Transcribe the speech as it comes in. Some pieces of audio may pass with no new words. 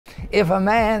If a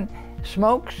man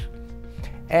smokes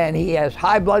and he has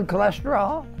high blood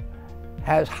cholesterol,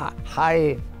 has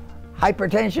high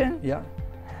hypertension, Yeah.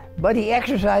 but he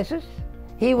exercises,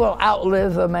 he will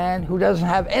outlive the man who doesn't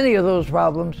have any of those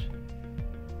problems,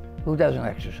 who doesn't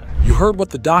exercise. You heard what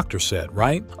the doctor said,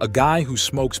 right? A guy who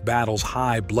smokes battles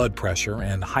high blood pressure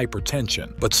and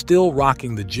hypertension, but still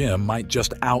rocking the gym might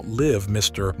just outlive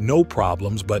Mr. No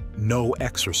Problems but no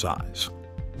exercise.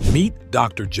 Meet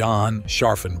Dr. John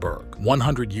Scharffenberg,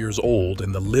 100 years old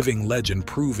and the living legend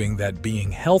proving that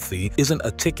being healthy isn't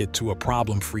a ticket to a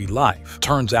problem-free life.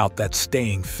 Turns out that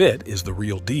staying fit is the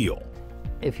real deal.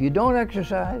 If you don't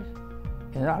exercise,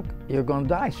 you're going to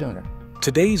die sooner.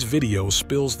 Today's video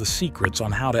spills the secrets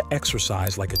on how to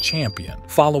exercise like a champion,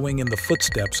 following in the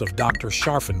footsteps of Dr.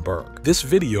 Scharffenberg. This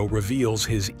video reveals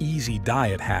his easy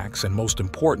diet hacks and, most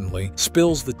importantly,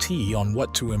 spills the tea on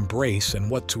what to embrace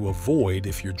and what to avoid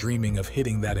if you're dreaming of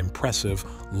hitting that impressive,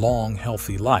 long,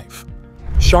 healthy life.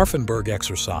 Scharffenberg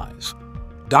exercise.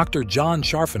 Dr. John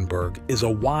Scharffenberg is a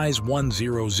wise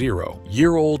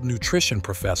 100-year-old nutrition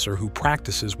professor who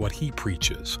practices what he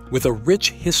preaches. With a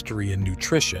rich history in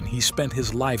nutrition, he spent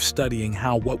his life studying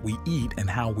how what we eat and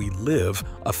how we live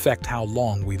affect how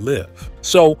long we live.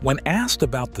 So, when asked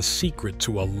about the secret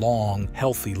to a long,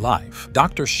 healthy life,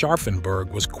 Dr.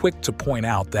 Scharffenberg was quick to point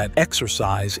out that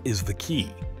exercise is the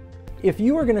key. If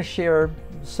you were going to share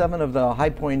 7 of the high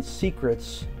points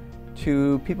secrets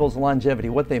to people's longevity,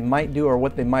 what they might do or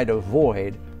what they might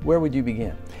avoid, where would you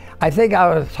begin? I think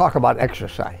I would talk about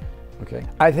exercise. Okay.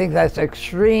 I think that's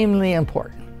extremely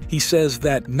important. He says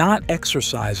that not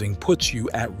exercising puts you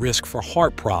at risk for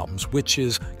heart problems, which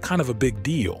is kind of a big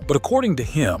deal. But according to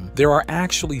him, there are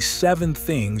actually 7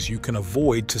 things you can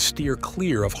avoid to steer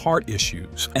clear of heart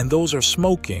issues. And those are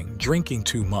smoking, drinking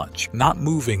too much, not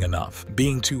moving enough,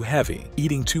 being too heavy,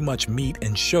 eating too much meat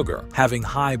and sugar, having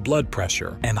high blood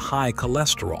pressure, and high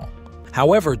cholesterol.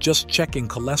 However, just checking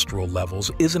cholesterol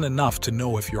levels isn't enough to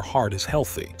know if your heart is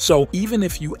healthy. So even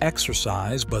if you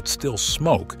exercise but still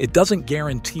smoke, it doesn't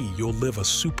guarantee you'll live a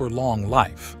super long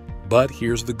life. But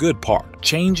here's the good part.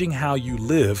 Changing how you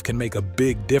live can make a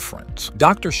big difference.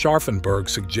 Dr. Scharffenberg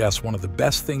suggests one of the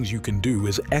best things you can do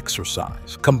is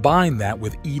exercise. Combine that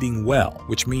with eating well,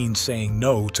 which means saying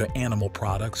no to animal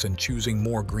products and choosing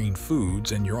more green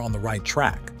foods, and you're on the right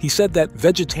track. He said that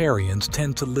vegetarians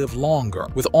tend to live longer,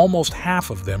 with almost half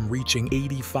of them reaching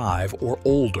 85 or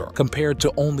older, compared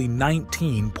to only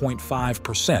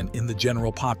 19.5% in the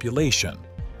general population.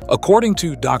 According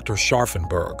to Dr.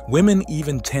 Scharffenberg, women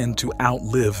even tend to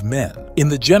outlive men. In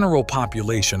the general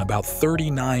population, about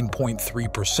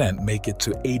 39.3% make it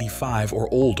to 85 or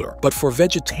older, but for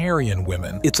vegetarian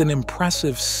women, it's an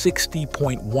impressive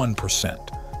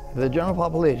 60.1%. The general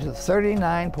population,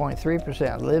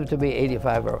 39.3% live to be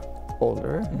 85 or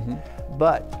older,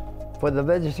 but for the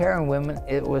vegetarian women,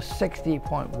 it was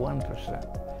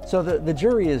 60.1%. So the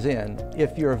jury is in.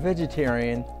 If you're a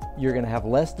vegetarian, you're going to have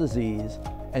less disease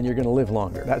and you're going to live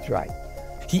longer. That's right.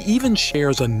 He even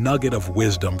shares a nugget of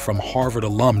wisdom from Harvard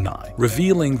alumni,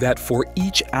 revealing that for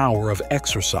each hour of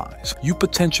exercise, you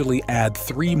potentially add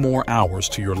 3 more hours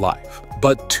to your life.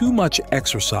 But too much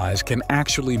exercise can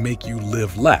actually make you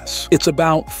live less. It's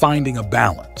about finding a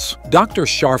balance. Dr.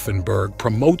 Scharffenberg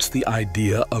promotes the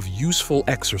idea of useful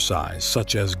exercise,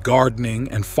 such as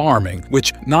gardening and farming,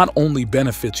 which not only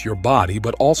benefits your body,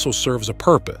 but also serves a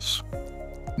purpose.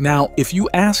 Now, if you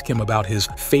ask him about his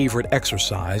favorite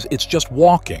exercise, it's just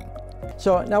walking.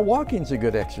 So now walking's a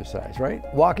good exercise, right?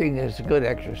 Walking is a good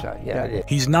exercise, yeah, it is.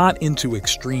 He's not into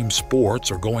extreme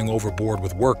sports or going overboard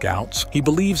with workouts. He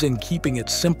believes in keeping it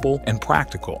simple and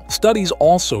practical. Studies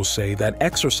also say that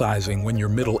exercising when you're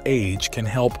middle-aged can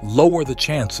help lower the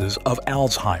chances of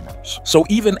Alzheimer's. So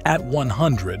even at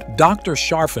 100, Dr.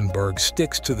 Scharffenberg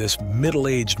sticks to this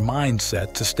middle-aged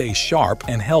mindset to stay sharp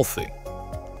and healthy.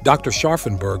 Dr.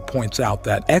 Scharffenberg points out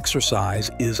that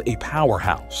exercise is a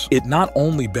powerhouse. It not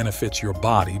only benefits your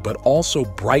body, but also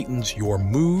brightens your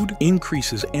mood,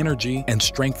 increases energy, and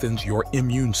strengthens your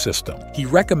immune system. He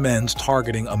recommends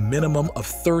targeting a minimum of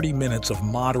 30 minutes of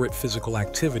moderate physical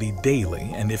activity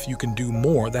daily, and if you can do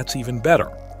more, that's even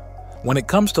better. When it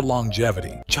comes to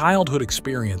longevity, childhood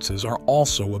experiences are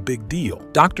also a big deal.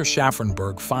 Dr.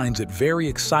 Scharffenberg finds it very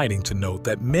exciting to note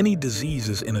that many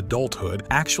diseases in adulthood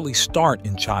actually start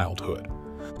in childhood.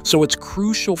 So it's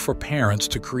crucial for parents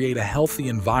to create a healthy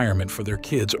environment for their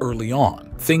kids early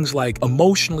on. Things like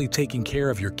emotionally taking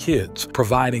care of your kids,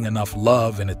 providing enough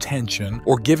love and attention,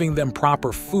 or giving them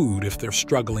proper food if they're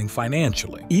struggling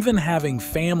financially. Even having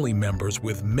family members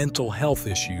with mental health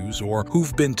issues or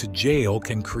who've been to jail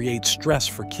can create stress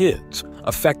for kids,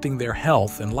 affecting their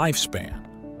health and lifespan.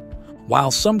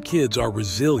 While some kids are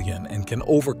resilient and can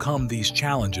overcome these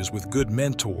challenges with good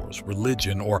mentors,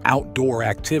 religion, or outdoor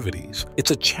activities,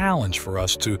 it's a challenge for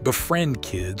us to befriend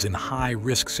kids in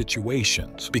high-risk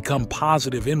situations, become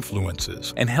positive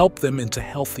influences, and help them into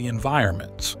healthy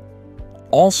environments.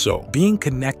 Also, being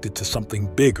connected to something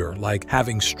bigger, like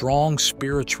having strong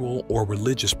spiritual or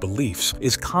religious beliefs,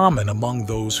 is common among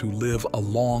those who live a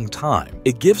long time.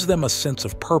 It gives them a sense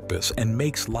of purpose and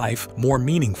makes life more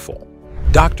meaningful.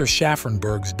 Dr.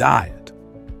 Scharffenberg's diet.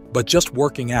 But just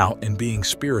working out and being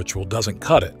spiritual doesn't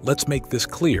cut it. Let's make this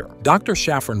clear. Dr.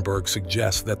 Scharffenberg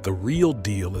suggests that the real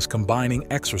deal is combining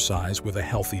exercise with a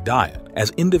healthy diet.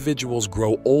 As individuals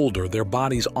grow older, their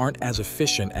bodies aren't as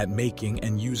efficient at making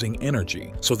and using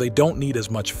energy, so they don't need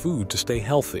as much food to stay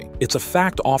healthy. It's a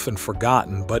fact often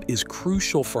forgotten, but is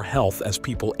crucial for health as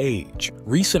people age.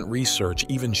 Recent research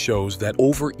even shows that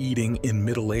overeating in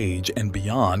middle age and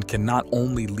beyond can not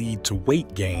only lead to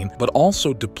weight gain, but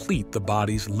also deplete the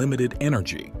body's limited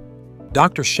energy.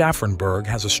 Dr. Scharffenberg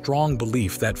has a strong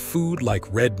belief that food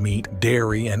like red meat,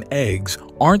 dairy, and eggs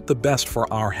aren't the best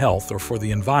for our health or for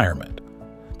the environment.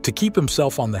 To keep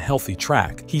himself on the healthy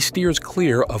track, he steers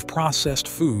clear of processed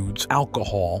foods,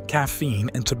 alcohol, caffeine,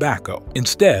 and tobacco.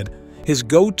 Instead, his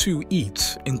go-to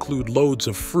eats include loads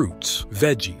of fruits,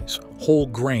 veggies, whole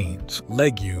grains,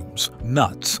 legumes,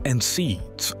 nuts, and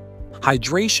seeds.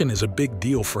 Hydration is a big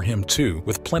deal for him too,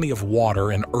 with plenty of water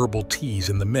and herbal teas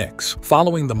in the mix.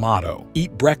 Following the motto,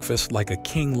 "Eat breakfast like a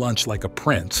king, lunch like a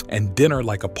prince, and dinner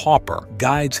like a pauper,"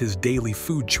 guides his daily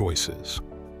food choices.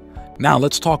 Now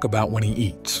let's talk about when he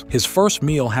eats. His first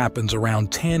meal happens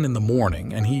around 10 in the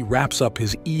morning, and he wraps up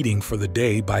his eating for the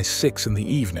day by 6 in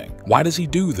the evening. Why does he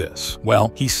do this?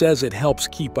 Well, he says it helps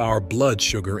keep our blood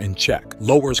sugar in check,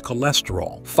 lowers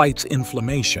cholesterol, fights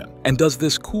inflammation, and does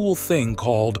this cool thing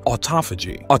called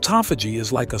autophagy. Autophagy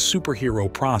is like a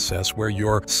superhero process where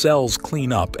your cells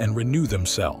clean up and renew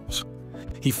themselves.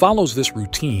 He follows this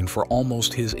routine for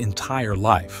almost his entire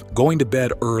life. Going to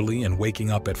bed early and waking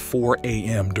up at 4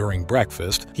 a.m. during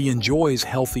breakfast, he enjoys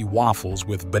healthy waffles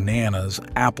with bananas,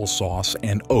 applesauce,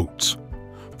 and oats.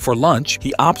 For lunch,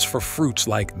 he opts for fruits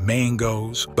like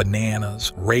mangoes,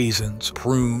 bananas, raisins,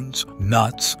 prunes,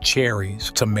 nuts,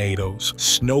 cherries, tomatoes,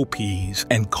 snow peas,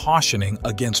 and cautioning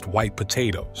against white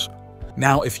potatoes.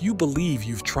 Now, if you believe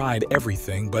you've tried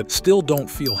everything but still don't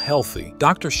feel healthy,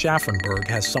 Dr. Scharffenberg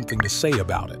has something to say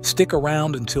about it. Stick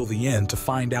around until the end to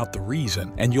find out the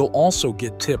reason, and you'll also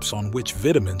get tips on which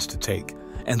vitamins to take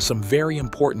and some very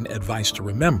important advice to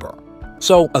remember.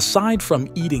 So, aside from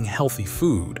eating healthy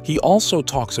food, he also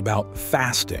talks about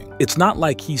fasting. It's not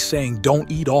like he's saying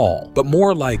don't eat all, but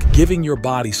more like giving your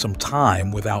body some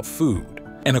time without food.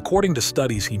 And according to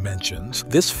studies he mentions,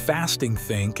 this fasting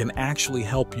thing can actually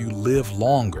help you live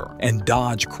longer and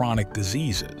dodge chronic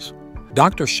diseases.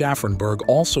 Dr. Scharffenberg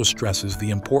also stresses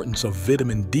the importance of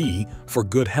vitamin D for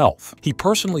good health. He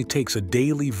personally takes a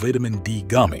daily vitamin D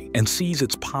gummy and sees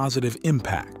its positive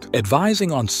impact.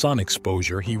 Advising on sun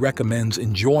exposure, he recommends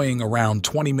enjoying around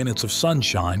 20 minutes of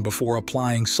sunshine before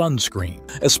applying sunscreen,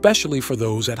 especially for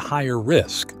those at higher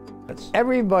risk.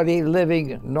 Everybody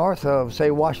living north of,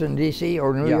 say, Washington, D.C.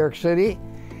 or New York City,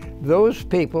 those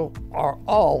people are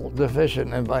all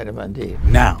deficient in vitamin D.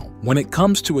 Now, when it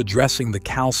comes to addressing the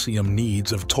calcium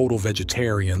needs of total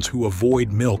vegetarians who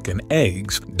avoid milk and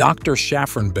eggs, Dr.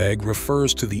 Scharffenberg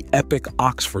refers to the EPIC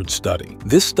Oxford study.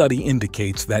 This study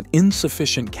indicates that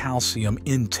insufficient calcium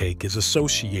intake is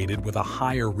associated with a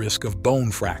higher risk of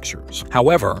bone fractures.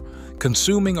 However,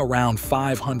 consuming around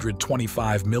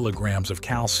 525 milligrams of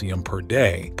calcium per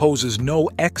day poses no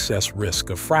excess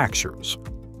risk of fractures.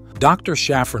 Dr.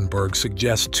 Scharffenberg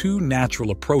suggests two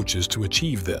natural approaches to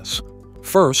achieve this.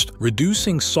 First,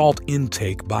 reducing salt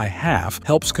intake by half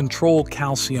helps control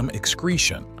calcium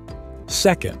excretion.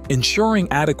 Second, ensuring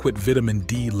adequate vitamin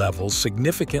D levels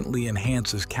significantly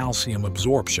enhances calcium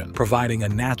absorption, providing a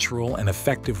natural and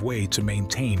effective way to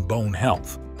maintain bone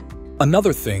health.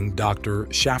 Another thing Dr.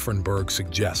 Scharffenberg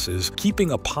suggests is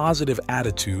keeping a positive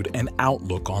attitude and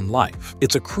outlook on life.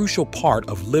 It's a crucial part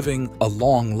of living a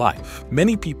long life.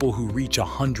 Many people who reach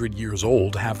 100 years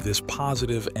old have this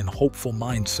positive and hopeful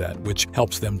mindset, which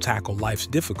helps them tackle life's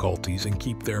difficulties and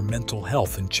keep their mental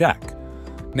health in check.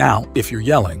 Now, if you're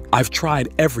yelling, "I've tried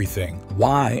everything,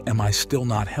 why am I still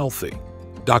not healthy?"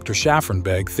 Dr.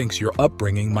 Scharffenberg thinks your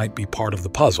upbringing might be part of the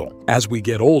puzzle. As we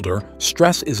get older,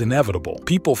 stress is inevitable.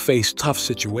 People face tough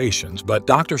situations, but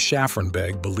Dr.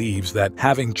 Scharffenberg believes that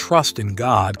having trust in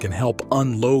God can help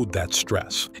unload that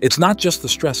stress. It's not just the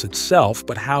stress itself,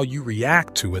 but how you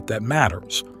react to it that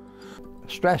matters.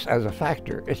 stress as a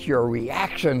factor. It's your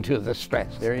reaction to the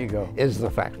stress. There you go. Is the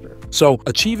factor. So,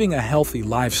 achieving a healthy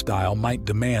lifestyle might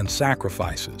demand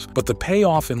sacrifices, but the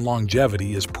payoff in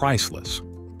longevity is priceless.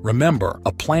 Remember,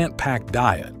 a plant-packed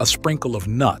diet, a sprinkle of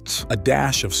nuts, a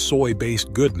dash of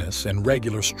soy-based goodness, and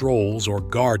regular strolls or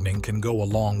gardening can go a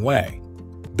long way.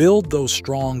 Build those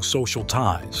strong social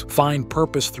ties, find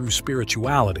purpose through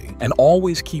spirituality, and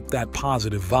always keep that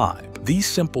positive vibe. These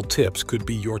simple tips could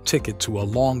be your ticket to a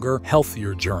longer,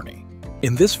 healthier journey.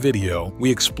 In this video,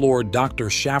 we explored Dr.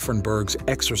 Scharffenberg's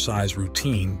exercise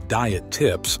routine, diet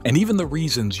tips, and even the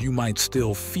reasons you might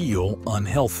still feel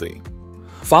unhealthy.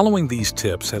 Following these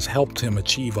tips has helped him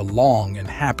achieve a long and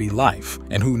happy life,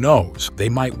 and who knows, they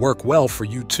might work well for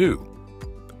you too.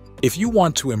 If you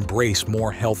want to embrace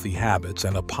more healthy habits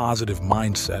and a positive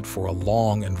mindset for a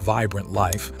long and vibrant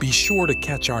life, be sure to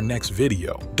catch our next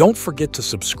video. Don't forget to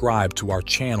subscribe to our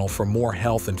channel for more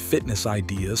health and fitness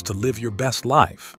ideas to live your best life.